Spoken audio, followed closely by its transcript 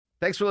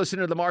Thanks for listening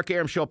to the Mark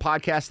Arum Show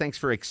podcast. Thanks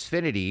for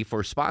Xfinity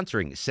for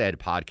sponsoring said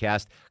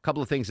podcast. A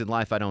couple of things in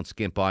life I don't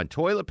skimp on.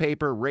 Toilet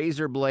paper,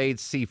 razor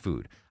blades,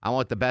 seafood. I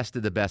want the best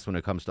of the best when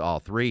it comes to all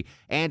three.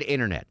 And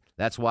internet.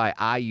 That's why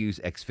I use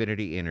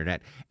Xfinity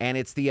Internet. And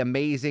it's the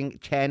amazing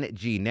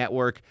 10G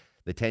network.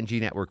 The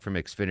 10G network from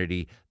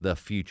Xfinity. The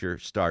future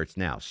starts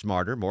now.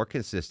 Smarter, more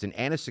consistent,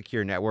 and a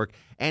secure network.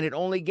 And it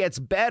only gets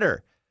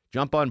better.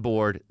 Jump on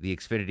board the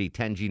Xfinity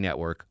 10G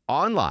network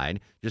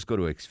online. Just go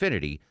to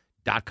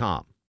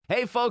Xfinity.com.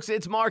 Hey, folks,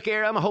 it's Mark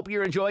Arum. I hope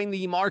you're enjoying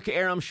the Mark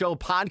Arum Show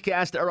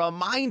podcast. A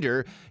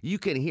reminder, you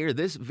can hear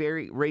this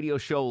very radio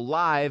show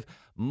live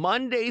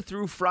Monday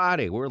through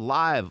Friday. We're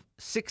live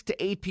 6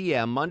 to 8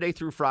 p.m. Monday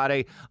through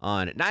Friday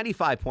on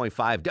 95.5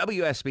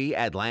 WSB,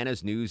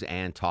 Atlanta's News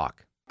and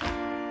Talk.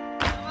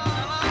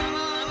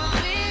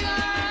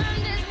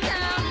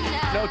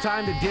 No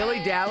time to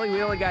dilly-dally.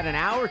 We only got an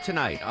hour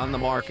tonight on the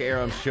Mark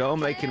Arum Show,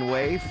 making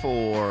way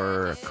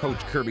for Coach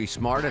Kirby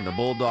Smart and the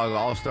Bulldog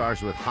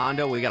All-Stars with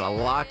Honda. We got a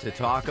lot to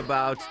talk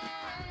about.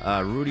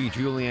 Rudy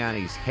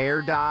Giuliani's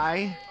hair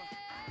dye.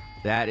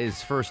 That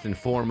is first and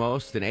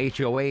foremost. An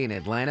HOA in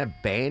Atlanta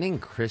banning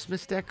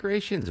Christmas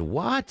decorations.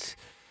 What?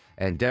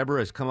 And Deborah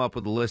has come up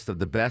with a list of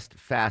the best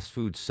fast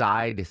food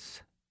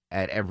sides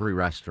at every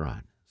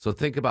restaurant. So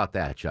think about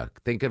that,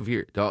 Chuck. Think of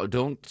your...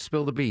 Don't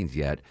spill the beans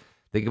yet.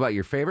 Think about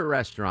your favorite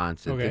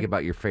restaurants and think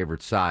about your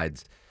favorite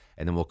sides,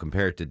 and then we'll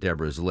compare it to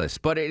Deborah's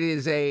list. But it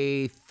is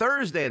a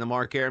Thursday in the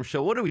Mark Arum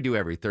Show. What do we do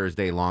every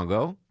Thursday,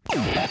 Longo?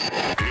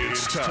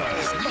 It's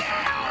time.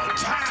 Now,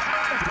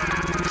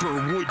 time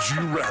for Would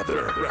You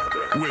Rather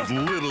with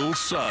Little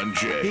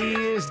Sanjay. He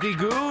is the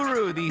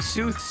guru, the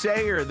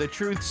soothsayer, the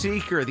truth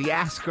seeker, the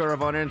asker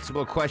of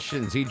unanswerable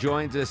questions. He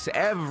joins us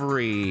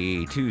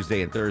every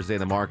Tuesday and Thursday in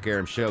the Mark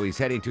Arum Show. He's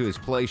heading to his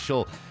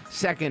palatial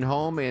second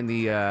home in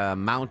the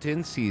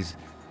mountains. He's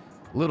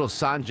Little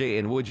Sanjay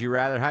in Would You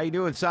Rather. How you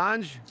doing,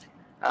 Sanj?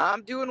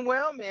 I'm doing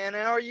well, man.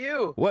 How are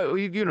you? What, a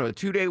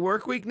 2-day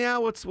work week now?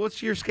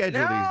 What's your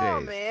schedule these days?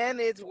 No, man.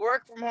 It's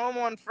work from home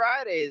on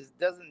Fridays.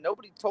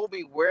 Nobody told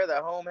me where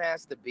the home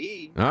has to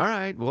be. All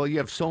right. Well, you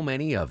have so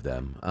many of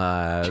them.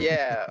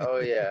 Yeah. Oh,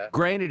 yeah.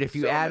 Granted, if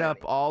you add up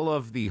many. all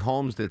of the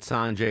homes that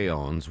Sanjay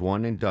owns,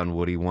 one in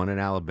Dunwoody, one in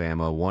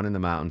Alabama, one in the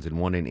mountains, and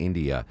one in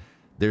India,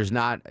 there's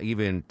not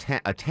even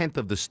a tenth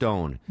of the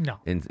stone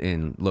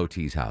in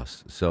Loti's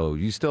house. So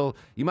you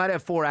might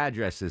have 4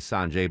 addresses,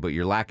 Sanjay, but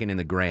you're lacking in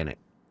the granite.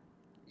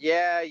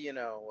 Yeah,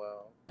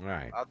 well, all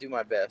right. I'll do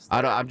my best.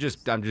 I'm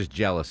just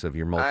jealous of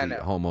your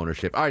multi-home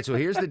ownership. All right, so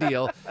here's the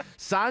deal.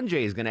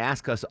 Sanjay is going to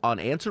ask us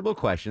unanswerable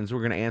questions. We're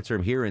going to answer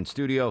them here in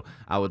studio.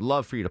 I would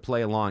love for you to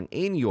play along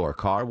in your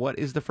car. What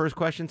is the first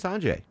question,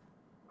 Sanjay?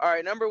 All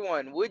right, number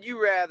 1. Would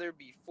you rather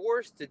be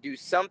forced to do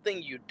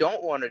something you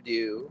don't want to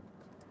do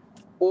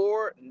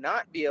or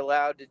not be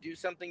allowed to do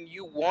something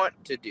you want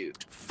to do?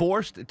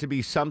 Forced to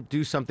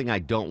do something I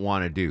don't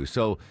want to do.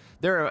 So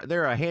there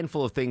are a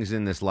handful of things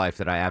in this life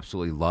that I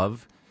absolutely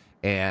love,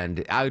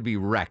 and I would be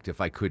wrecked if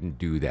I couldn't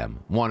do them.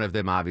 One of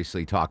them,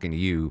 obviously, talking to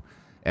you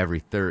every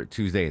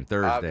Tuesday and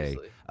Thursday.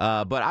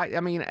 But I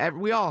mean,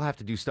 we all have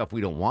to do stuff we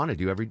don't want to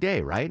do every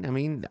day, right? I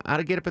mean, I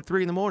gotta get up at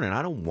 3 a.m.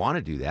 I don't want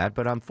to do that,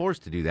 but I'm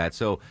forced to do that.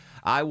 So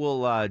I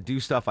will do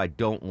stuff I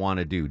don't want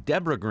to do.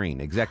 Deborah Green,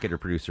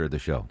 executive producer of the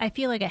show. I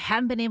feel like I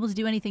haven't been able to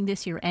do anything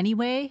this year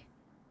anyway,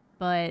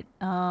 but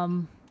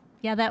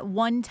yeah, that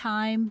one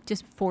time,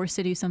 just forced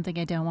to do something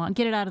I don't want.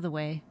 Get it out of the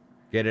way.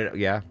 Get it?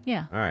 Yeah?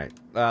 Yeah. All right.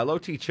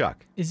 Low-T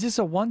Chuck. Is this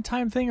a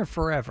one-time thing or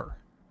forever?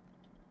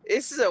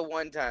 This is a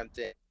one-time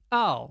thing.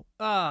 Oh,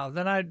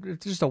 then if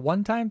it's just a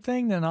one-time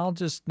thing, then I'll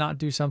just not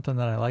do something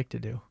that I like to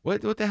do.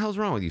 What the hell's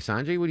wrong with you,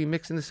 Sanjay? What are you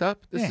mixing this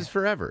up? This is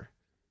forever.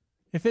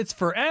 If it's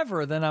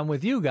forever, then I'm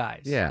with you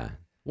guys. Yeah.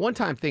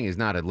 One-time thing is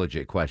not a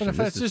legit question. But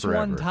if it's just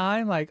one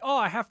time, like,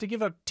 I have to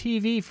give up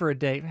TV for a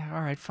day. All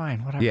right,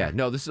 fine, whatever. Yeah,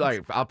 no, this is all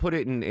right. I'll put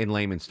it in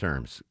layman's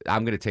terms.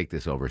 I'm going to take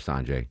this over,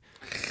 Sanjay.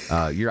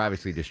 You're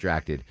obviously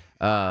distracted.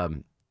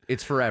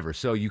 It's forever,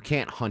 so you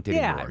can't hunt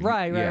anymore.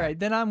 Yeah, right.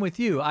 Then I'm with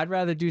you. I'd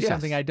rather do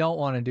something I don't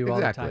want to do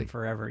all the time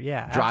forever.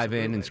 Yeah, drive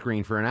in and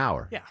screen for an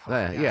hour.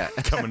 Yeah. Yeah.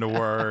 Coming to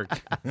work.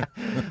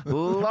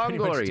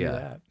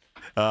 Longoria.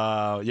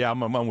 Yeah,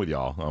 I'm with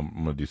y'all. I'm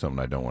going to do something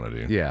I don't want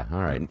to do. Yeah,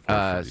 all right.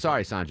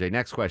 Sorry, Sanjay.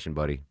 Next question,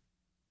 buddy.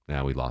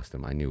 No, we lost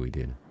him. I knew we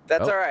did.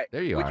 That's all right.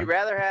 There you are. Would you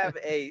rather have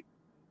a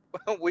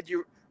would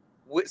you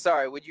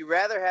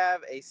rather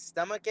have a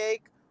stomach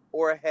ache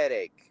or a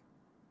headache?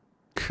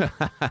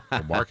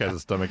 Well, Mark has a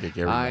stomach ache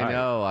every night.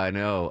 I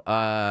know.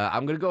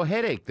 I'm going to go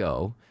headache,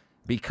 though,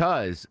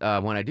 because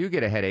when I do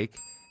get a headache,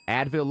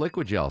 Advil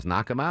liquid gels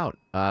knock them out.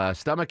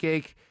 Stomach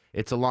ache,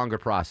 it's a longer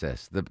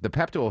process. The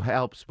Pepto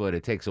helps, but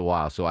it takes a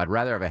while. So I'd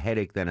rather have a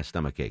headache than a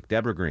stomach ache.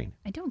 Deborah Green.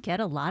 I don't get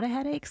a lot of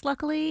headaches,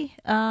 luckily.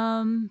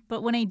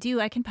 But when I do,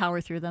 I can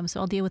power through them, so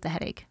I'll deal with the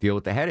headache. Deal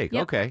with the headache.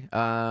 Yep. Okay.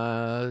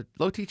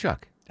 Low-T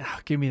Chuck.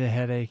 Give me the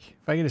headache.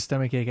 If I get a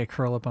stomach ache, I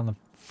curl up on the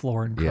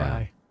floor and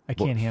cry. I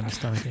can't handle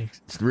stomach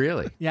aches.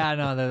 Really? Yeah,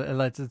 no,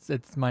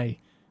 it's my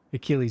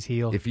Achilles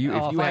heel. If you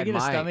if I had get a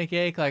my stomach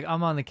ache, like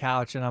I'm on the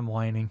couch and I'm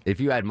whining. if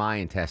you had my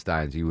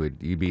intestines, you'd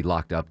be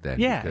locked up then.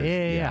 Yeah, because,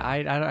 yeah.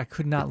 I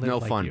could not live no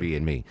like fun you.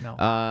 being me. No.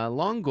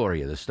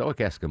 Longoria, the Stoic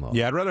Eskimo.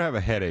 Yeah, I'd rather have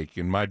a headache.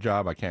 In my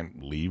job, I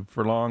can't leave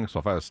for long, so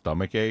if I have a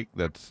stomach ache,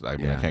 I can't go to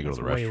That's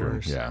the way restroom.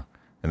 worse. Yeah,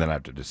 and then I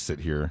have to just sit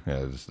here.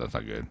 Yeah, that's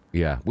not good.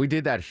 Yeah, we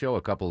did that show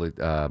a couple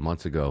of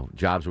months ago.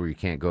 Jobs where you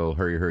can't go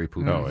hurry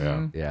poop. Oh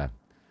yeah, Yeah,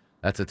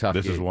 that's a tough.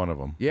 this gig. is one of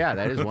them. Yeah,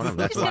 that is one of them. You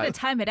That's just got why. to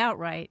time it out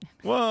right.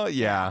 Well,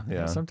 yeah.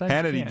 sometimes you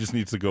Hannity can't. just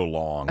needs to go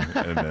long,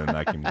 and then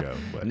I can go.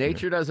 But,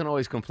 Nature doesn't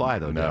always comply,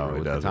 though, No, Deborah, it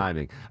with doesn't.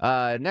 the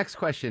timing. Next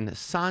question,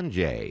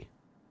 Sanjay.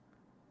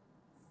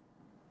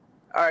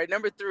 All right,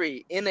 number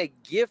 3. In a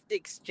gift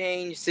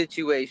exchange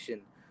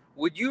situation,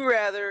 would you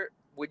rather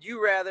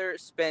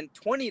spend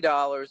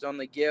 $20 on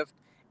the gift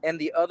and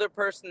the other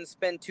person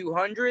spend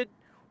 $200,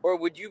 or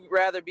would you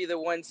rather be the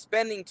one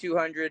spending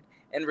 $200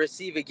 and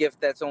receive a gift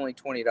that's only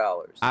 $20?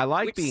 I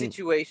like Which being.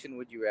 situation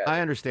would you rather?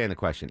 I understand the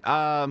question.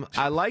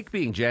 I like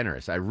being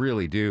generous. I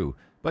really do.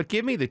 But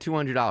give me the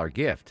 $200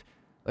 gift.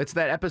 It's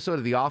that episode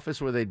of The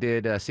Office where they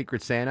did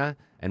Secret Santa,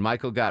 and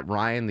Michael got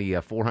Ryan the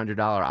 $400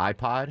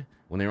 iPod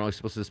when they were only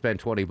supposed to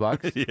spend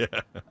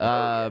 $20.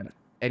 yeah.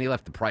 And he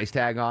left the price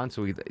tag on.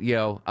 So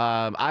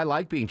I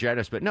like being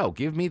generous, but no,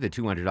 give me the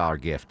 $200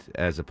 gift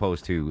as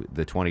opposed to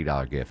the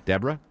 $20 gift.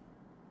 Deborah.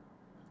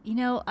 You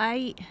know,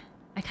 I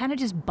kind of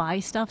just buy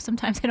stuff.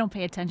 Sometimes I don't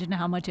pay attention to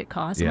how much it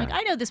costs. Yeah. I'm like,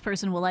 I know this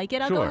person will like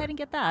it. I'll Sure. go ahead and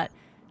get that.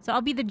 So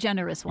I'll be the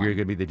generous one. You're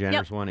going to be the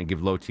generous one and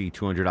give Low T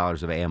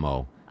 $200 of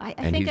ammo. I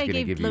and think he's I gonna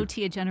gave give you- Low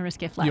T a generous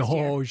gift last year.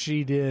 Oh,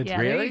 she did. Yeah,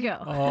 there Really? you go.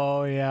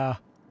 Oh yeah.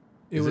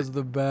 It Is was it-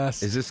 the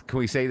best. Is this? Can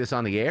we say this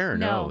on the air or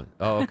no? No.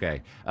 Oh,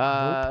 okay.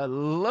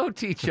 Low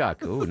T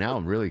Chuck. Oh, now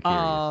I'm really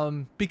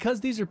curious. Because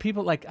these are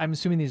people, like, I'm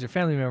assuming these are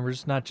family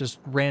members, not just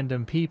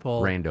random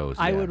people. Randos,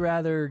 I yeah. would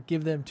rather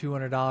give them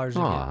 $200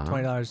 Aw. and get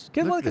 $20.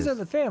 Look Well, at because this. of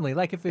the family.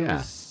 Like, if it Yeah.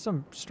 was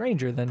some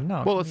stranger, then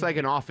no. Well, it's like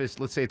an office.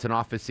 Let's say it's an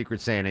office Secret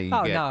Santa. You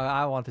oh, get no,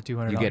 I want the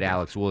 $200. you get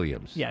Alex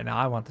Williams. Yeah, no,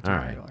 I want the All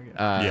 $200 right. gift.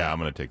 Yeah, I'm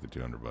gonna take the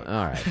 $200.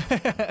 All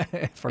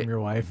right. from your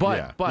wife. But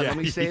Yeah. but Yeah. let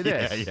me say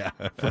this Yeah.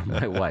 from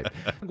my wife.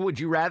 Would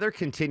you rather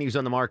continues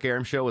on the Mark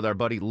Aram Show with our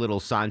buddy Little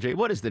Sanjay?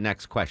 What is the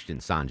next question,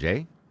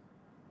 Sanjay?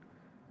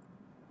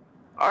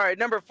 All right,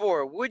 number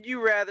 4. Would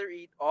you rather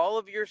eat all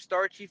of your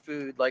starchy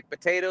food like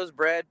potatoes,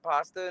 bread,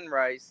 pasta, and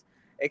rice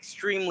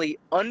extremely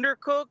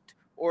undercooked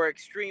or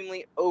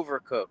extremely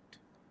overcooked?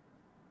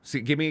 See,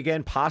 give me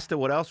again. Pasta.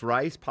 What else?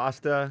 Rice.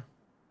 Pasta.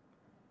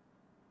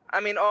 I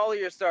mean, all of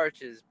your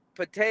starches: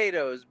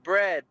 potatoes,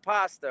 bread,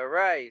 pasta,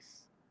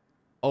 rice.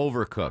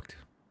 Overcooked.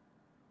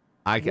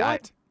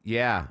 What?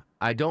 Yeah.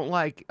 I don't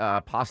like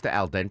pasta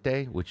al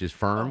dente, which is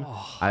firm.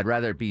 I'd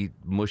rather it be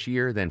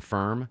mushier than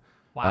firm.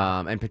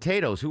 Wow. And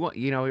potatoes. You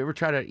ever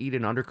try to eat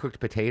an undercooked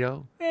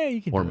potato? Yeah,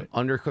 you can Or do it.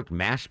 undercooked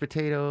mashed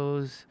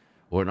potatoes?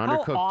 Or an How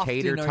undercooked often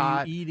tater are you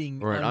tot? eating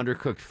Or an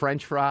undercooked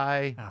French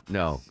fry? Ah,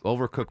 No,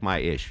 overcook my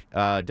ish.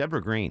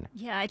 Deborah Green.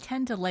 Yeah, I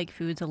tend to like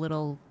foods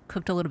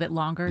cooked a little bit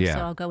longer, Yeah.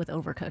 so I'll go with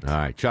overcooked. All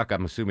right, Chuck,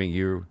 I'm assuming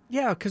you.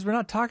 Yeah, because we're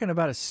not talking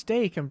about a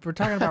steak, and we're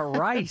talking about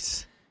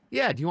rice.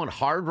 Yeah, do you want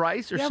hard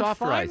rice or Yeah,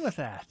 soft I'm fine rice? with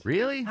that.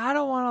 Really? I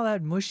don't want all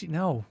that mushy.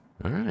 No,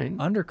 All right.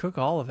 undercook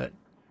all of it.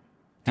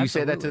 Do you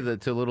say that Absolutely.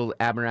 to little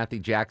Abernathy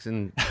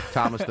Jackson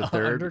Thomas III?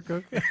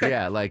 Undercook.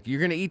 Yeah, like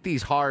you're gonna eat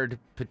these hard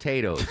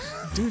potatoes.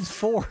 Dude's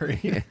 4.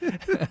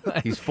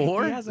 He's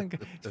 4?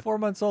 He's 4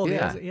 months old.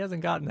 Yeah. He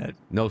hasn't gotten that.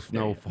 No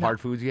hard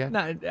foods yet.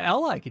 No,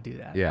 Ella, I could do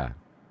that. Yeah,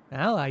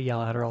 Ella, I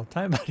yell at her all the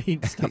time about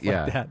eating stuff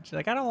Yeah. like that. She's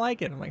like, I don't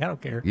like it. I'm like, I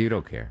don't care. you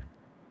don't care.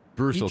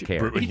 Bruce will Eat care.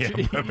 your- eat your-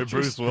 eat your-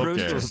 Bruce will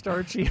Bruce care. will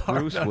starchy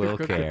hard Bruce will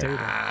undercooked care. potato.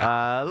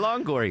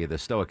 Longoria, the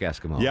Stoic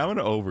Eskimo. Yeah, I'm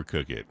gonna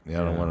overcook it.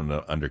 Yeah, I don't want an You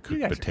undercooked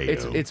guys are-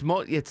 potato.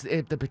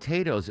 it's the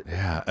potatoes.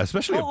 yeah,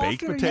 especially How a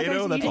baked often are you potato.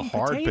 guys That's a eating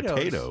hard potatoes?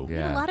 potato. I eat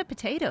Yeah. a lot of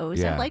potatoes.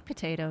 Yeah. I like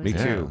potatoes. Me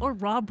Yeah. too. Or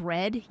raw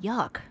bread.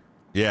 Yuck.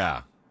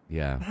 Yeah.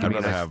 Yeah, I'd give me a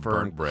rather nice have firm,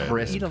 burnt bread.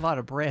 crisp, Eat a lot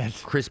of bread.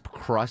 crisp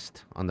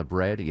crust on the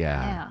bread.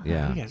 Yeah,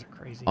 Yeah. You guys are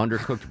crazy.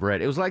 Undercooked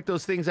bread. It was like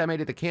those things I made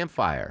at the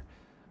campfire.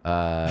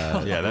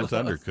 Yeah, that's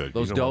undercooked.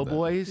 Those You don't want that.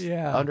 doughboys,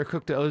 Yeah.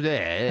 undercooked.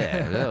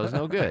 Yeah, that was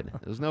no good.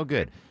 It was no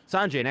good.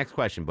 Sanjay, next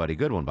question, buddy.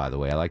 Good one, by the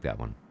way. I like that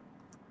one.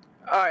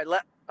 All right,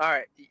 all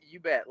right, you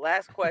bet.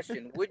 Last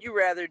question. Would you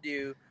rather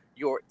do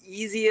your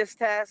easiest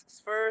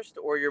tasks first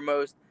or your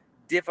most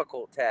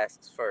difficult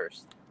tasks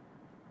first?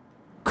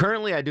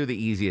 Currently, I do the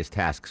easiest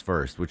tasks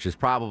first, which is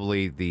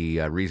probably the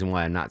reason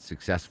why I'm not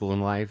successful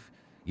in life.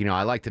 You know,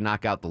 I like to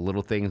knock out the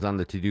little things on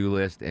the to-do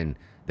list and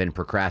then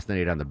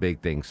procrastinate on the big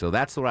things. So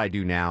that's what I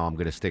do now. I'm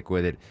going to stick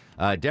with it.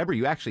 Deborah,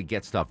 you actually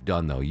get stuff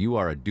done, though. You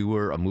are a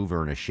doer, a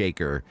mover, and a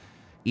shaker.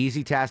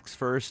 Easy tasks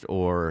first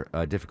or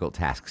difficult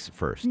tasks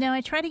first? No, I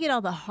try to get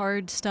all the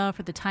hard stuff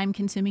or the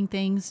time-consuming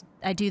things.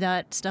 I do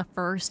that stuff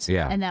first.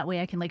 Yeah. And that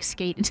way I can like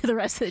skate into the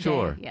rest of the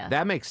Sure. day. Yeah.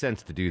 That makes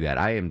sense to do that.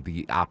 I am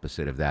the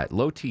opposite of that.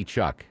 Low T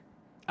Chuck.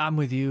 I'm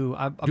with you.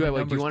 I'm Do a you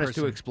want numbers us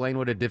to person. explain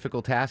what a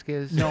difficult task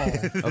is? No.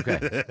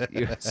 Okay.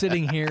 You-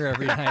 Sitting here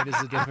every night is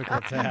a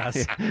difficult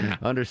task.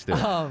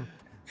 Understood.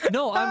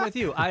 No, I'm with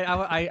you.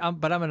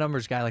 But I'm a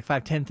numbers guy. Like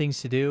 5, 10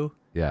 things to do.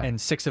 Yeah.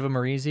 And 6 of them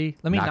are easy.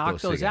 Let me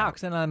knock those out. out.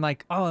 Because then I'm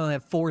like, oh, I only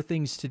have 4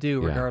 things to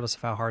do, Yeah. regardless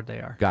of how hard they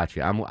are.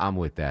 Gotcha. I'm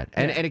with that,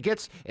 and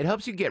it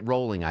helps you get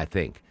rolling. I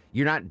think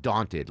you're not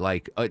daunted.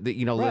 Like Right.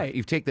 if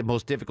you take the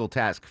most difficult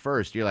task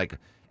first, you're like,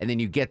 and then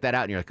you get that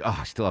out, and you're like, oh,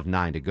 I still have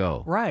 9 to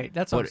go. Right.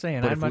 That's what I'm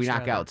saying. But I'd if we much knock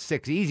rather- out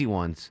 6 easy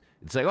ones,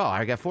 it's like, oh,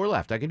 I got 4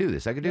 left. I can do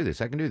this. I can do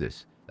this. I can do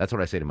this. That's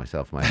what I say to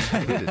myself. I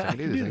can do this. I can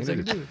do this. I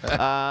can do this.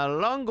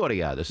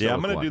 Longoria, the Yeah, I'm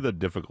Stoic going to do one. the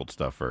difficult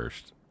stuff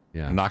first.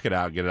 Yeah. Knock it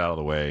out, get it out of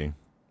the way,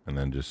 and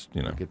then just,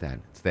 Look at that.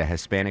 It's the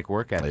Hispanic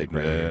work ethic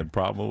right Yeah, here.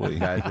 probably. You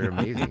guys are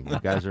amazing. You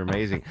guys are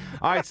amazing.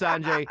 All right,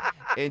 Sanjay,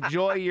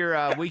 enjoy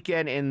your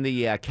weekend in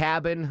the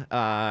cabin.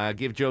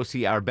 Give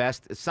Josie our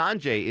best.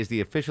 Sanjay is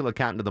the official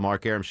accountant of the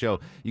Mark Arum Show.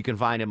 You can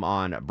find him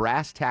on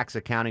Brass Tax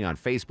Accounting on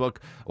Facebook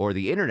or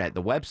the internet.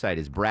 The website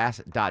is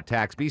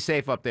brass.tax. Be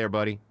safe up there,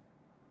 buddy.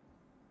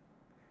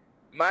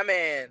 My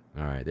man.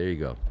 All right, there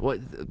you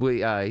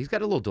go. He's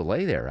got a little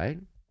delay there, right?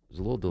 There's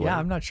a little delay. Yeah,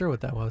 I'm not sure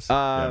what that was. Yeah,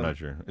 I'm not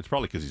sure. It's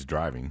probably because he's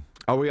driving.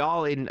 Are we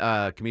all in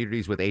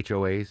communities with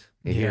HOAs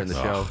here in the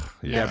Yes. show?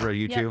 Yeah. Deborah,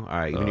 you too? All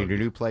right, you need your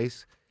new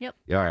place? Yep.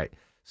 All right.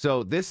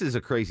 So this is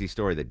a crazy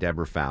story that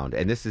Deborah found,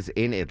 and this is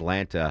in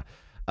Atlanta.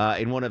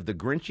 In one of the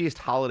grinchiest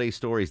holiday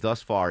stories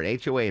thus far, an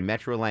HOA in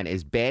Metro Atlanta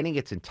is banning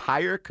its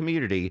entire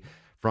community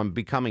from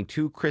becoming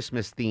too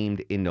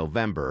Christmas-themed in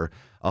November.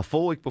 A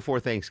full week before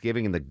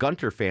Thanksgiving, and the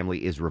Gunter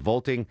family is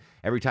revolting.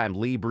 Every time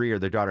Lee Bree or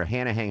their daughter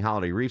Hannah hang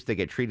holiday wreaths, they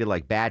get treated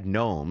like bad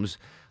gnomes.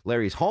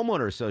 Larry's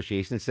homeowner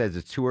association says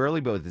it's too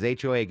early, but with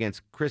his HOA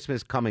against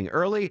Christmas coming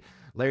early,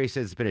 Larry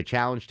says it's been a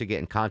challenge to get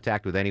in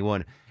contact with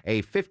anyone.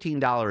 A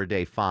 $15 a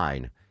day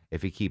fine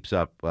if he keeps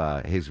up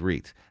his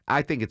wreaths.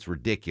 I think it's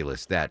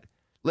ridiculous that...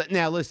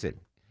 Now, listen,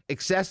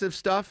 excessive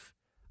stuff,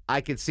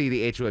 I could see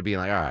the HOA being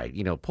like, all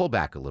right, pull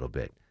back a little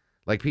bit.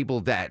 Like people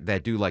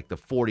that do like the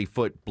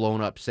 40-foot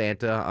blown-up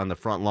Santa on the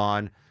front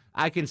lawn,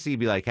 I can see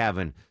be like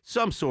having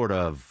some sort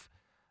of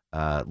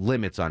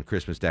limits on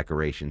Christmas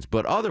decorations.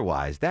 But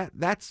otherwise,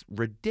 that's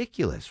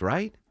ridiculous,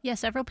 right? Yeah,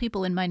 several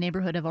people in my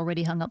neighborhood have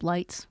already hung up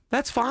lights.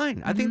 That's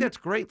fine. I think that's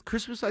great.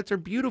 Christmas lights are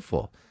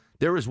beautiful.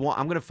 There was one.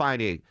 I'm going to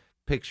find a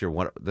picture.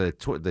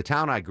 The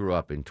town I grew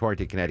up in,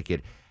 Torrington,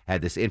 Connecticut,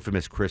 had this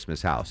infamous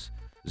Christmas house.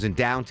 It was in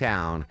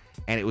downtown,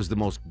 and it was the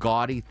most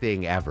gaudy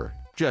thing ever.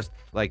 Just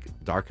like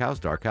dark house,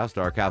 dark house,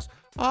 dark house.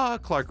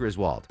 Clark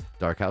Griswold.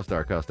 Dark house,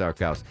 dark house, dark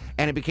house.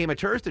 And it became a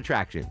tourist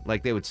attraction.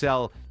 Like they would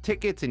sell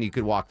tickets, and you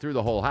could walk through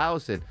the whole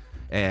house, and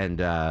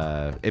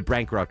it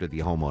bankrupted the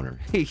homeowner.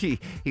 He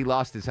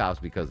lost his house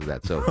because of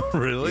that. So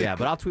Really? Yeah,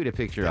 but I'll tweet a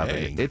picture of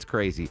it. Dang. It's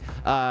crazy.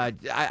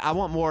 I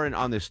want more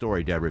on this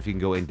story, Deborah, if you can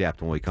go in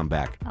depth when we come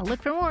back. I'll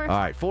look for more. All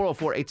right,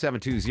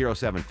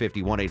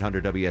 404-872-0750,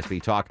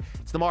 1-800-WSB-TALK.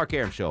 It's the Mark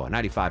Arum Show on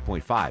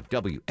 95.5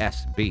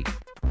 WSB.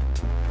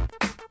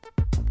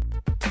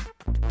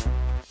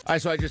 All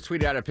right, so I just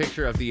tweeted out a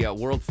picture of the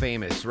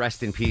world-famous,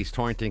 rest in peace,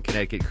 Torrington,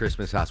 Connecticut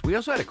Christmas house. We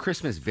also had a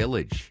Christmas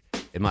village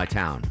in my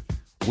town,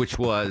 which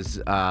was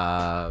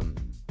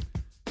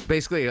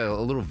basically a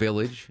little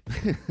village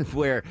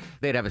where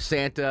they'd have a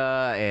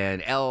Santa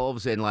and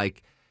elves and I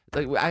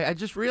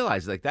just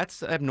realized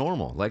that's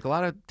abnormal. Like a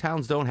lot of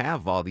towns don't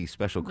have all these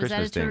special Was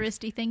Christmas that a things.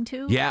 touristy thing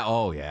too? Yeah,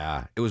 oh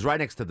yeah. It was right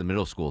next to the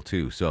middle school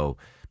too, so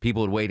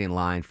people would wait in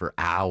line for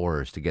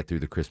hours to get through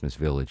the Christmas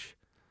village.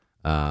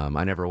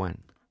 I never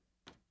went.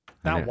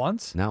 Not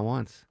once? Not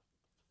once.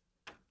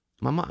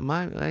 My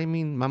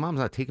mom's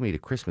not taking me to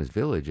Christmas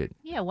Village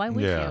Yeah, why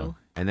would Yeah. you?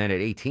 and then at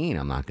 18,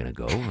 I'm not going to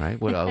go,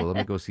 right? Let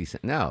me go see.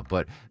 No,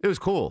 but it was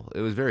cool.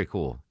 It was very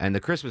cool. And the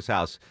Christmas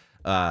house,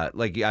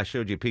 like I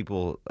showed you,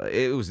 people,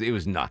 it was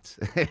nuts.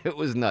 It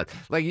was nuts.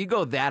 Like you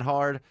go that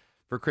hard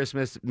for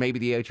Christmas, maybe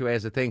the HOA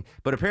has a thing,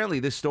 but apparently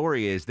this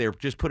story is they're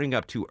just putting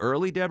up too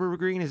early. Deborah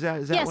Green, is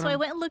that? Yeah, what so I I'm-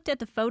 went and looked at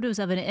the photos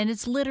of it, and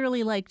it's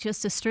literally like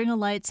just a string of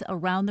lights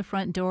around the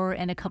front door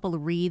and a couple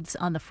of wreaths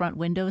on the front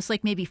window. It's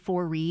like maybe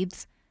 4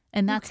 wreaths,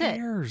 and that's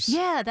cares? it.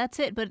 Yeah, that's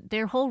it. But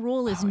their whole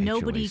rule is Oh,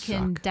 nobody HOAs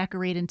can suck.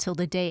 decorate until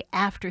the day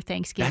after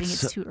Thanksgiving.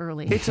 That's It's too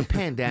early. It's a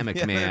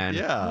pandemic, man.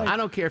 yeah. I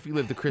don't care if you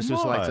leave the Christmas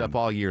Come lights on. up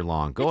all year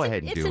long. Go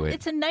ahead and do it.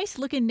 It's a nice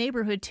looking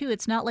neighborhood too.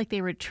 It's not like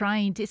they were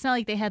trying to. It's not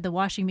like they had the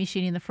washing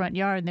machine in the front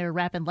yard and they were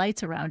wrapping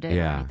lights around it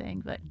Yeah. or anything.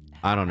 But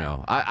I don't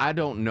know. I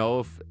don't know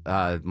if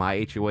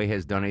my HOA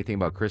has done anything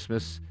about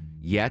Christmas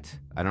yet.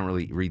 I don't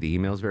really read the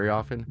emails very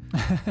often.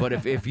 But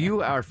if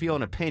you are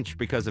feeling a pinch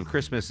because of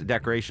Christmas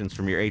decorations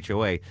from your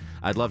HOA,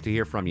 I'd love to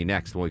hear from you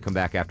next when we come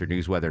back after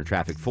news, weather, and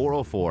traffic.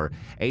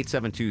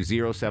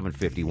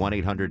 404-872-0750,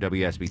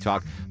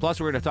 1-800-WSB-TALK. Plus,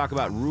 we're going to talk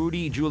about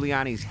Rudy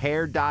Giuliani's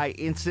hair dye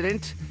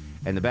incident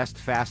and the best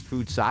fast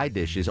food side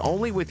dishes.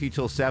 Only with you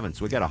till 7,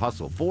 so we got to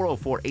hustle.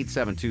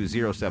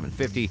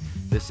 404-872-0750.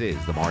 This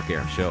is The Mark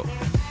Arum Show.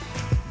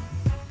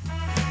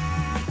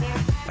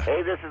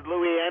 Hey, this is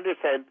Louis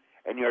Anderson,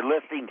 and you're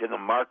listening to the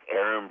Mark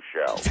Arum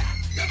Show.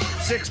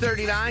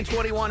 6:39,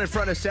 21 in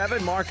front of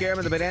 7. Mark Arum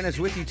and the Bananas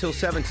with you till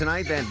 7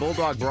 tonight. Then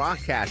Bulldog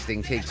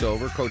Broadcasting takes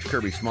over. Coach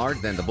Kirby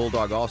Smart. Then the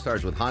Bulldog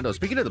All-Stars with Hondo.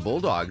 Speaking of the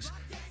Bulldogs,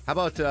 How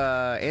about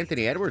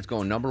Anthony Edwards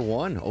going number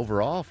 1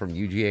 overall from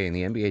UGA in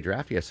the NBA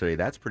draft yesterday?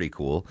 That's pretty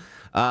cool.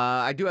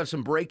 I do have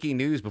some breaking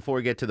news before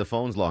we get to the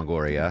phones,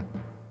 Longoria.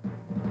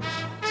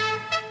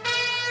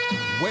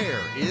 Where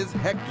is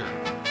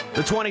Hector?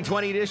 The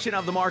 2020 edition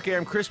of the Mark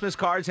Arum Christmas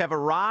cards have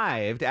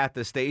arrived at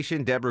the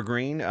station. Deborah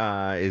Green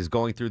is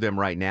going through them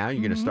right now.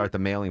 You're going to start the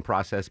mailing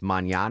process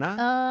mañana.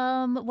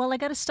 Well, I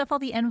got to stuff all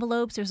the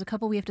envelopes. There's a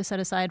couple we have to set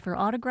aside for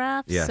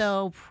autographs. Yes.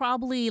 So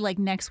probably like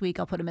next week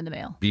I'll put them in the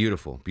mail.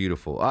 Beautiful,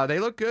 beautiful. They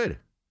look good.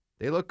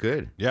 They look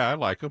good. Yeah, I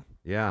like them.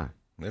 Yeah.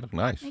 They look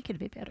nice. They could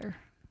be better.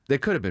 They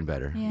could have been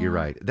better. Yeah. You're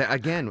right.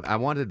 Again, I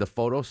wanted the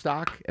photo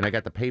stock, and I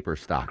got the paper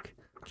stock.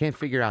 Can't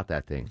figure out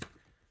that thing.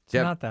 It's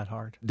not that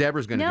hard.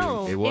 Deborah's going to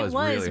No, do it. It was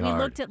really we hard.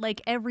 looked at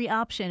like every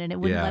option and it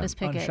wouldn't Yeah. let us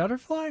pick On it.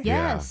 Shutterfly?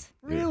 Yes.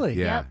 Really?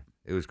 Yeah. Yep.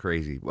 It was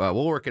crazy.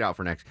 We'll work it out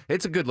for next.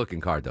 It's a good-looking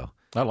card, though.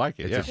 I like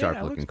it. It's Yeah. a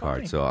sharp-looking looks card,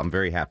 fine. so I'm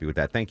very happy with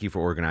that. Thank you for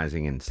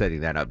organizing and setting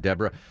that up,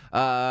 Deborah.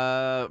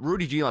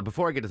 Rudy Giuliani,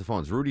 before I get to the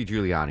phones, Rudy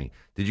Giuliani,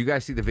 did you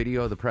guys see the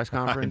video of the press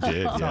conference? I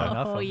did. Saw Yeah.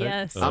 enough Oh, of it.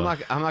 yes. I'm not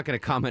going to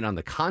comment on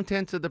the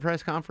contents of the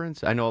press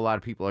conference. I know a lot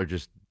of people are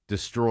just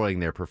destroying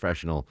their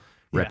professional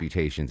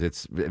reputations.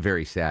 It's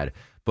very sad.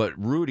 But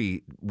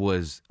Rudy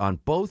was on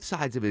both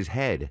sides of his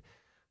head,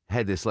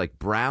 had this like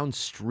brown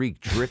streak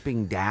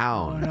dripping Oh,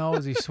 down. no.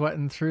 Is he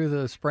sweating through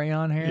the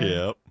spray-on hair?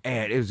 Yep.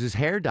 And it was his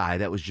hair dye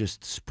that was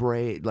just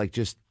sprayed,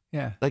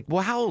 Yeah.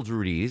 well, how old's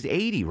Rudy? He's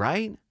 80,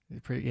 right?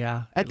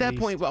 Yeah. At that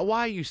least. point, why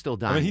are you still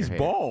dying? I mean, he's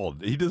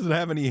bald. He doesn't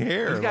have any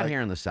hair. He's got Like-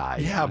 hair on the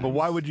side. Yeah, but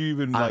why would you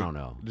even? I Like, don't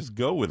know. Just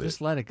go with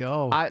Just it. let it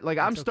go. I'm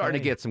It's starting to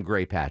okay. get some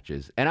gray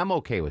patches, and I'm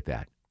okay with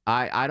that.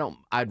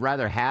 I'd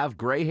rather have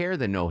gray hair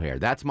than no hair.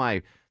 That's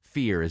my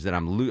fear, is that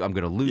I'm going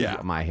to lose Yeah.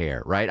 my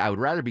hair, right? I would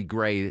rather be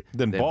gray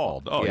Than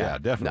bald. Oh, yeah,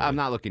 definitely. I'm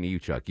not looking at you,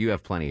 Chuck. You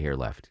have plenty of hair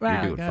left. Well,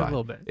 You're doing got a fine.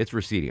 little bit. It's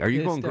receding. Are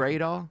you It's going gray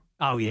at all?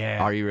 Oh,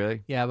 yeah. Are you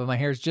really? Yeah, but my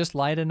hair's just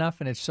light enough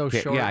and it's so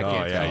Yeah, short. yeah, I can't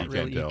Oh, yeah, tell. you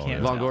can't tell.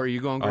 can't Longoria, tell. are you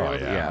going gray? Oh,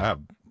 yeah. I have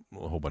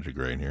a whole bunch of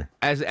gray in here.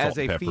 As Salt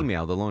a and pepper.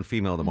 female, the lone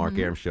female of the Mark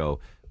Arum Show,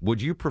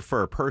 would you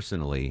prefer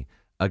personally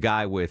a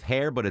guy with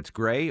hair but it's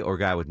gray, or a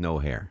guy with no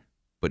hair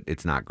but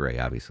it's not gray,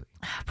 obviously?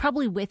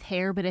 Probably with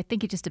hair, but I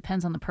think it just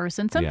depends on the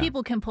person. Some Yeah.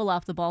 people can pull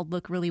off the bald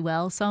look really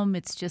well. Some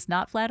it's just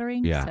not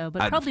flattering. Yeah. So,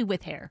 but probably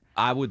with hair.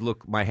 I would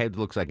look. My head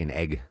looks like an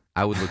egg.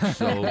 I would look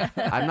so.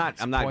 I'm not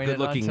pointed good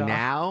looking on top.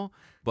 now,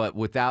 but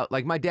without,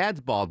 like, my dad's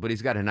bald, but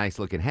he's got a nice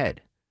looking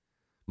head.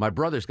 My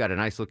brother's got a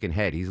nice looking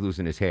head. He's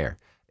losing his hair.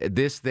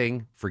 This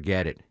thing,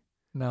 forget it.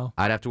 No.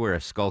 I'd have to wear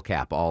a skull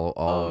cap all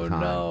Oh, the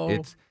time.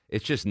 no.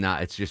 It's just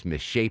not. It's just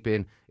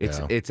misshapen.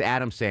 Yeah. It's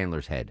Adam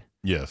Sandler's head.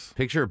 Yes.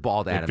 Picture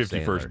bald Like Adam 50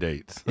 Sandler. first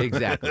dates.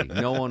 Exactly.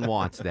 No one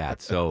wants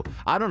that. So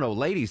I don't know,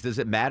 ladies. Does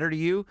it matter to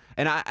you?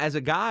 And as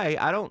a guy,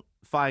 I don't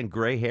find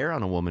gray hair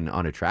on a woman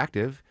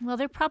unattractive. Well,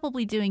 they're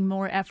probably doing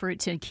more effort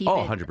to keep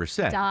Oh, it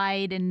 100%.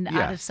 dyed and out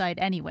of Yes. sight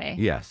anyway.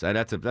 Yes, and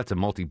that's a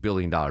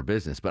multi-billion-dollar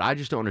business. But I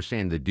just don't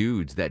understand the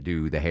dudes that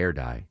do the hair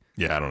dye.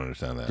 Yeah, I don't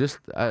understand that. Just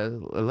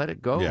let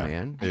it go, yeah.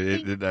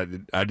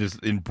 man. I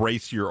just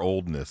embrace your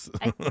oldness.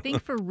 I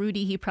think for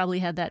Rudy, he probably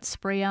had that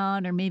spray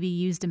on or maybe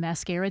used a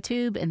mascara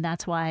tube, and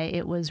that's why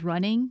it was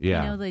running.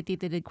 Yeah. You know, they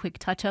did a quick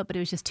touch up, but it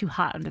was just too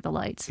hot under the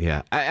lights.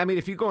 Yeah, I mean,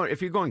 if you're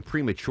going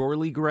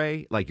prematurely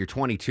gray, like you're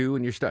 22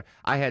 and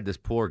I had this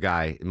poor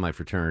guy in my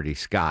fraternity,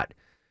 Scott.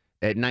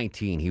 At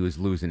 19, he was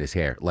losing his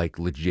hair, like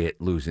legit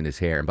losing his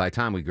hair. And by the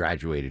time we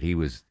graduated, he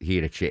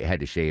had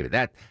to shave it.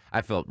 That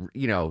I felt,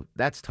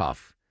 that's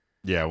tough.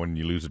 Yeah, when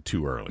you lose it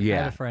too early. I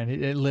had Yeah. a friend.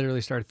 It literally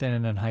started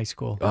thinning in high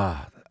school.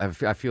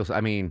 I feel. I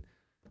mean,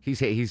 he's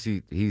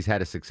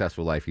had a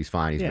successful life. He's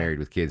fine. He's Yeah. married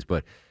with kids.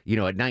 But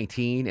at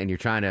 19, and you're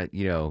trying to,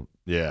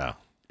 Yeah.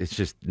 it's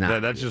just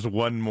not. That's just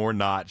one more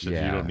notch that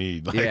Yeah. you don't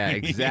need. Yeah, Was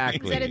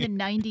exactly. that in the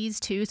 90s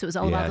too? So it was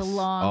all about the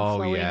long,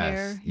 flowy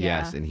hair.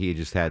 Yes, and he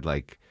just had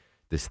like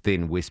this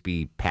thin,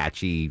 wispy,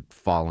 patchy,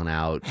 falling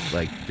out,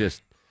 like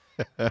just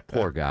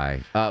poor guy.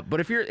 But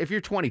if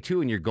you're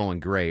 22 and you're going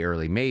gray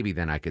early, maybe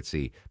then I could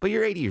see. But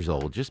you're 80 years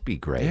old, just be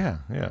gray.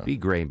 Yeah. Be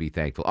gray and be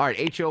thankful. All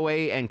right,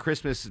 HOA and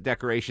Christmas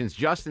decorations.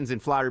 Justin's in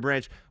Flowery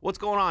Branch. What's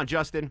going on,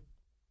 Justin?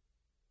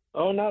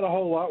 Oh, not a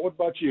whole lot. What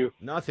about you?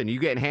 Nothing. You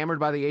getting hammered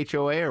by the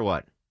HOA or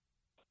what?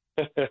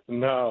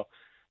 No.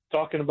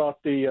 Talking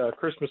about the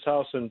Christmas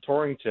house in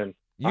Torrington.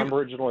 I'm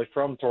originally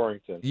from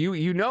Torrington.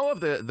 You know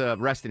of the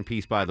rest in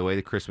peace, by the way,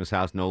 the Christmas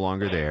house no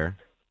longer there.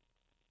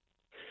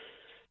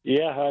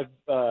 Yeah,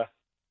 I've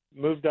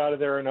moved out of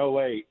there in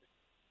 2008,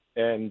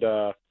 and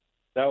that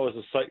was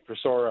a sight for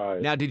sore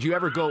eyes. Now, did you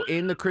ever go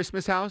in the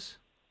Christmas house?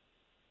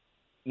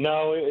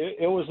 No,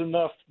 it was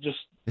enough just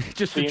Just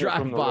to seeing it drive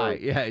from the by, road.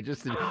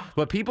 yeah.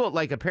 But people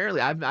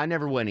apparently I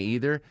never went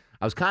either.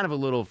 I was kind of a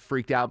little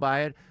freaked out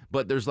by it.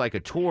 But there's like a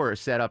tour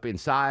set up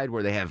inside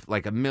where they have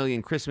like 1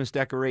 million Christmas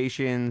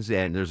decorations,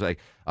 and there's like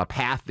a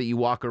path that you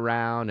walk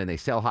around, and they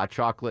sell hot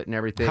chocolate and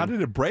everything. How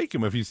did it break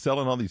him if he's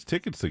selling all these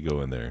tickets to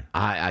go in there?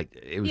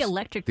 It was The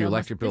electric the bill.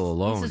 electric bill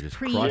alone This is just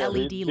pre crushed LED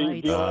it. The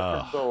lights.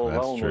 electric bill that's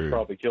alone was true.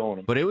 probably killing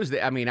him. But it was,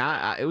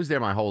 it was there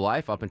my whole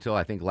life up until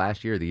I think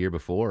last year, or the year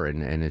before,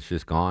 and it's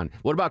just gone.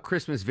 What about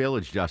Christmas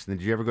Village, Justin?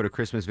 Did you you ever go to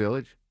Christmas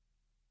Village?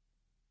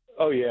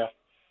 Oh yeah.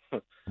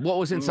 What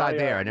was inside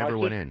there? I never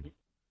went in.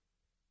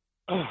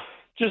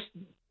 Just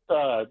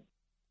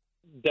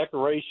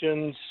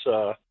decorations.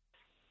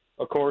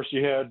 Of course,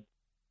 you had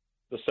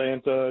the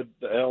Santa,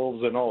 the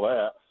elves, and all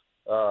that.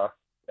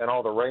 And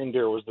all the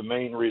reindeer was the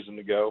main reason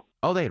to go.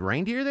 Oh, they had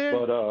reindeer there?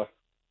 But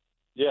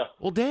yeah.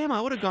 Well, damn, I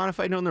would have gone if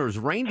I'd known there was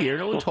reindeer.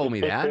 No one told me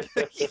that.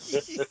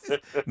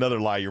 Another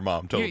lie your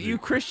mom told you. You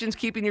Christians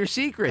keeping your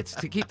secrets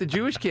to keep the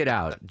Jewish kid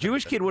out.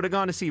 Jewish kid would have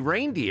gone to see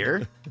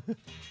reindeer.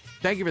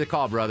 Thank you for the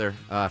call, brother.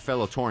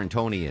 Fellow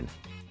Torrentonian.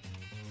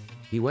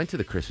 He went to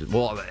the Christmas.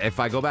 Well, if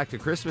I go back to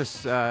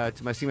Christmas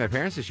to see my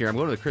parents this year, I'm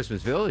going to the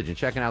Christmas Village and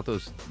checking out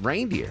those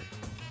reindeer.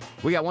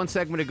 We got one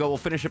segment to go. We'll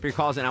finish up your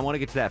calls, and I want to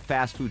get to that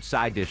fast food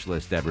side dish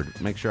list, Deborah.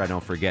 Make sure I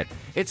don't forget.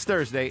 It's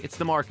Thursday. It's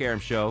the Mark Arum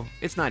Show.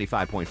 It's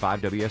 95.5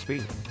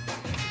 WSB.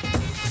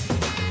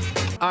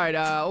 All right,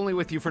 only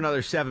with you for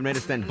another 7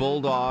 minutes, then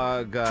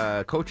Bulldog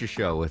Coach's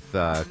Show with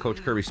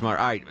Coach Kirby Smart.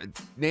 All right,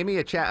 name me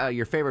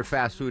your favorite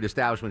fast food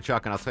establishment,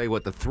 Chuck, and I'll tell you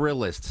what the Thrill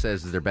List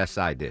says is their best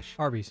side dish.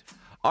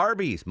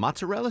 Arby's,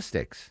 mozzarella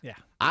sticks. Yeah.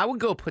 I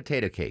would go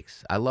potato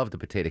cakes. I love the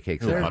potato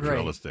cakes. They're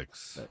mozzarella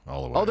sticks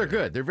all the way. Oh, they're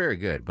good. They're very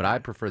good, but I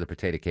prefer the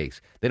potato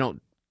cakes. They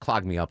don't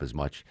clog me up as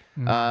much.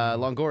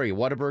 Longoria,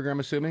 Whataburger, I'm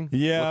assuming?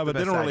 Yeah, but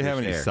they don't really have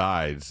any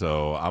sides,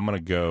 so I'm gonna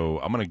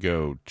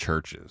go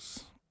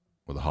Church's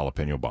with a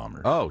jalapeno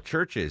bomber. Oh,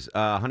 Church's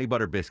honey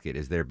butter biscuit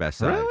is their best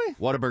side. Really?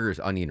 Whataburger's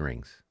onion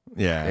rings.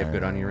 Yeah. They have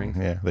good onion rings?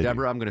 Yeah.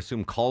 Deborah, I'm going to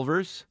assume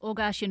Culver's. Oh,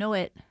 gosh, you know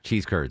it.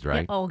 Cheese curds,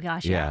 right? Yeah. Oh,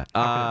 gosh, yeah.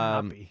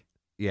 Yeah.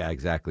 Yeah,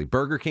 exactly.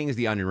 Burger King is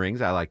the onion rings.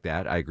 I like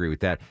that. I agree with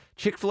that.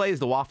 Chick-fil-A is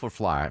the waffle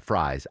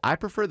fries. I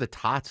prefer the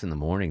tots in the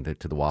morning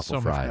to the waffle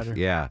fries. Much better.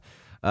 Yeah.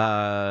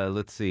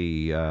 Let's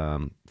see.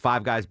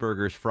 Five Guys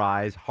Burgers,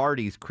 fries.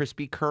 Hardee's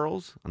Crispy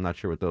Curls. I'm not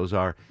sure what those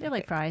are. They're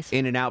like fries.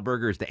 In-N-Out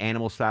Burgers, the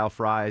animal-style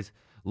fries.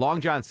 Long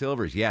John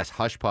Silver's, yes.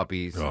 Hush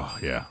Puppies. Oh,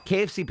 yeah.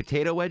 KFC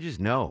potato wedges,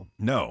 no.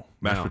 No.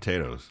 Mashed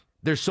potatoes.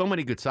 There's so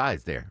many good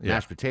sides there. Yeah.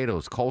 Mashed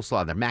potatoes,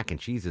 coleslaw, the mac and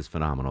cheese is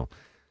phenomenal.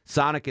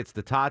 Sonic, it's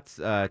the tots.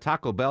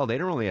 Taco Bell, they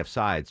don't really have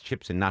sides.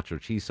 Chips and nacho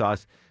cheese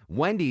sauce.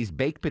 Wendy's,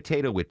 baked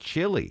potato with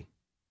chili.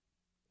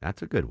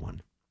 That's a good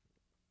one.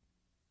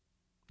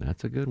 All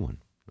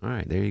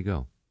right, there you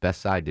go.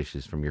 Best side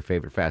dishes from your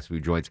favorite fast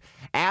food joints.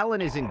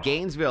 Alan is in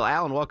Gainesville.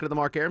 Alan, welcome to the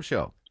Mark Arum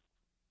Show.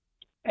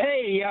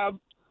 Hey,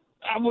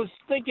 I was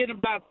thinking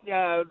about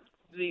the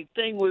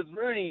thing with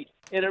Rudy,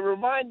 and it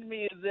reminded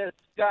me of this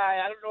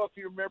guy. I don't know if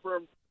you remember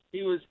him.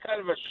 He was kind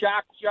of a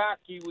shock jock.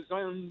 He was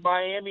in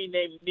Miami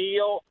named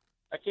Neil.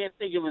 I can't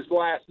think of his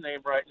last name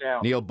right now.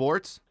 Neil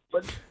Bortz?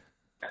 But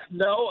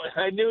no,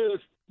 I knew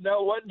it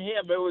wasn't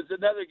him. It was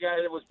another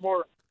guy that was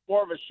more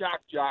of a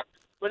shock jock.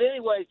 But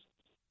anyways,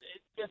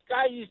 this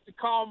guy used to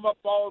call him up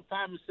all the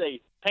time and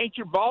say, "Paint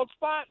your bald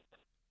spot?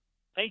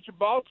 Paint your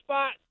bald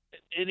spot?"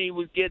 And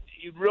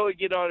you'd really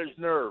get on his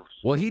nerves.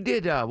 Well, he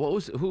did.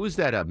 Who was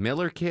that?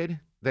 Miller kid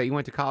that you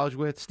went to college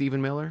with,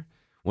 Stephen Miller,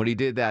 when he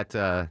did that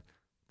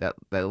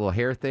little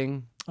hair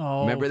thing.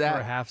 Oh, remember that?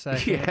 For a half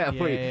second.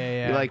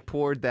 Yeah. He like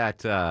poured that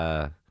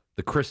the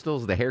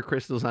hair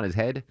crystals on his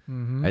head,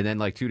 and then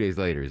like 2 days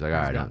later, he's like, "All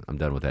right, I'm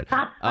done with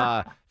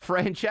that."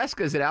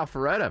 Francesca's at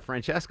Alpharetta.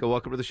 Francesca,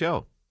 welcome to the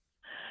show.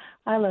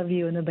 I love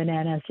you and the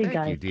bananas.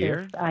 Thank you,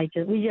 dear.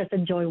 We just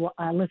enjoy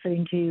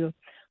listening to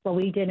what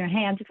we did in our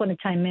hands. Just want to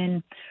chime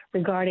in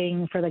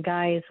regarding for the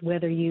guys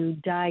whether you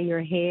dye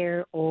your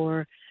hair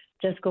or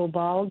just go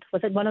bald.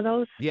 Was it one of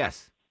those?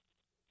 Yes.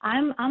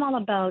 I'm all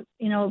about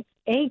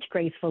age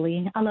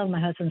gracefully. I love my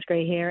husband's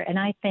gray hair, and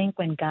I think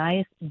when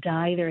guys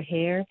dye their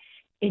hair,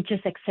 it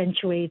just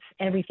accentuates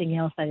everything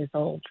else that is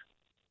old.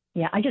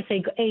 Yeah, I just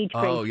say age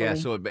gracefully. Oh, yeah,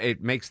 so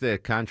it makes the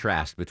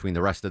contrast between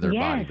the rest of their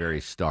body very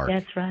stark.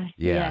 That's right.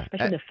 Yeah,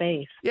 especially the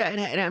face. Yeah,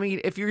 and I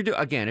mean, if you're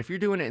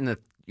doing it in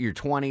your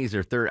 20s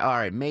or 30s, all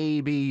right,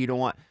 maybe you don't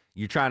want.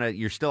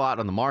 You're still out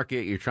on the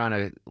market. You're trying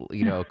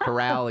to,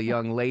 corral a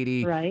young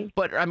lady. Right.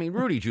 But, I mean,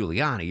 Rudy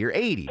Giuliani, you're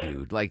 80,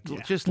 dude. Like,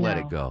 just let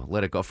it go.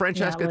 Let it go.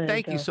 Francesca,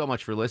 thank you so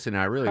much for listening.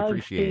 I really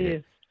appreciate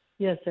it.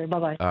 Yes, sir.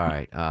 Bye-bye. All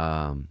right.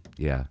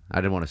 Yeah, I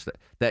didn't want to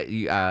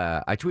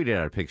I tweeted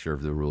out a picture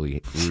of the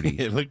Rudy.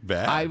 It looked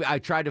bad. I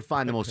tried to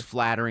find the most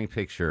flattering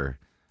picture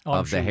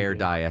of the hair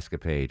dye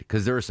escapade,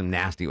 because there was some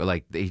nasty,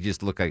 like, he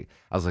just looked like,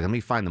 I was like, let me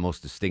find the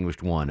most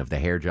distinguished one of the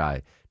hair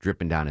dye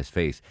dripping down his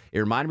face. It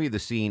reminded me of the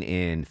scene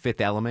in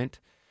Fifth Element.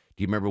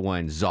 Do you remember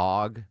when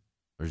Zorg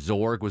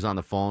was on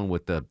the phone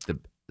with the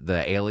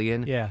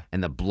alien? Yeah.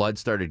 And the blood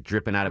started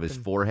dripping out of his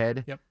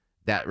forehead? Yep.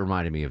 That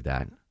reminded me of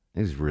that.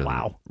 It was really,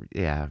 wow.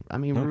 Yeah. I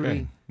mean,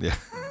 Rudy. Yeah.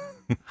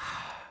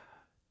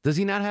 Does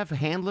he not have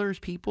handlers,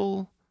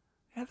 people?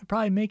 Yeah, they're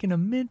probably making a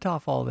mint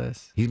off all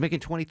this. He's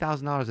making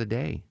 $20,000 a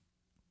day.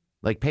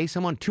 Like, pay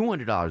someone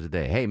 $200 a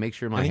day. Hey, make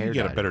sure my hair. You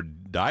can get a better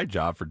dye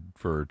job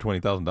for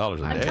 $20,000 a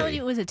day. I'm telling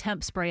you, it was a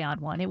temp spray-on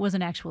one. It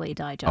wasn't actually a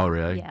dye job. Oh,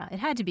 really? Yeah, it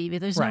had to be, but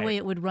there's no way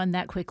it would run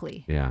that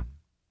quickly. Yeah.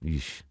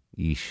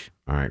 Yeesh.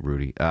 All right,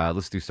 Rudy.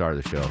 Let's do start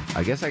of the show.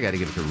 I guess I got to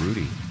give it to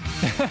Rudy.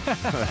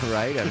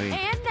 Right? I mean,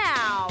 And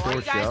now, are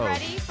you short guys show.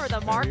 ready for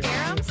the Mark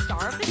Aram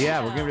Star of the Show?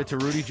 Yeah, we're giving it to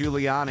Rudy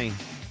Giuliani.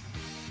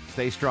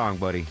 Stay strong,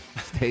 buddy.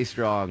 Stay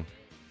strong.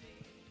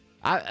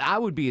 I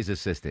would be his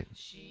assistant.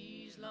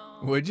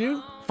 Would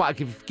you?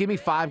 Give me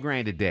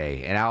 $5,000 a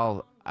day, and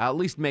I'll at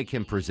least make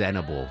him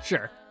presentable.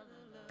 Sure.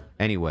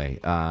 Anyway,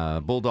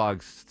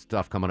 Bulldogs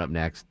stuff coming up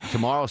next.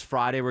 Tomorrow's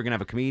Friday. We're going to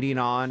have a comedian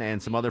on and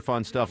some other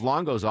fun stuff.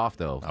 Longo's off,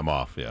 though. I'm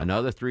off, yeah.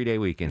 Another 3-day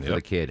weekend for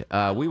the kid.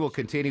 We will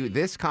continue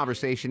this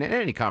conversation and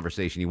any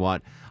conversation you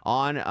want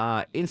on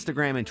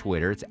Instagram and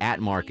Twitter. It's at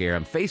Mark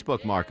Aram.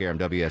 Facebook, Mark Aram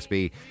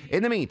WSB.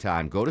 In the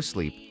meantime, go to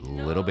sleep,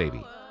 little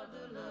baby.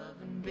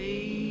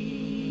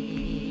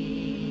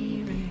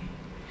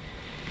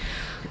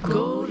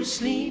 Go to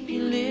sleep,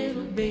 you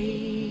little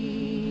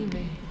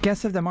baby.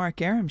 Guests of the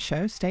Mark Aram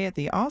Show stay at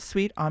the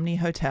All-Suite Omni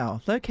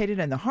Hotel, located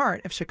in the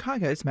heart of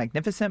Chicago's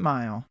Magnificent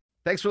Mile.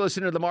 Thanks for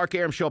listening to the Mark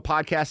Aram Show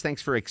podcast.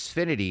 Thanks for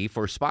Xfinity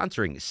for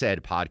sponsoring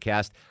said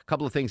podcast. A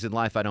couple of things in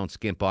life I don't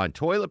skimp on.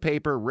 Toilet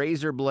paper,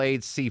 razor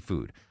blades,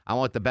 seafood. I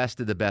want the best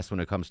of the best when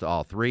it comes to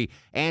all three.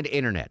 And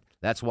internet.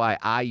 That's why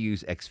I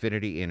use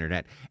Xfinity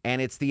Internet.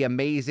 And it's the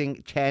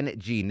amazing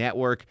 10G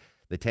network.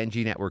 The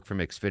 10G network from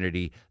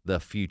Xfinity, the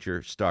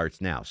future starts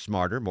now.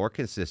 Smarter, more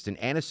consistent,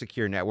 and a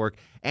secure network,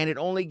 and it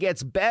only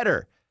gets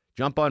better.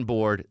 Jump on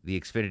board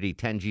the Xfinity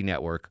 10G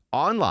network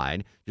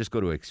online. Just go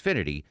to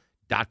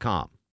Xfinity.com.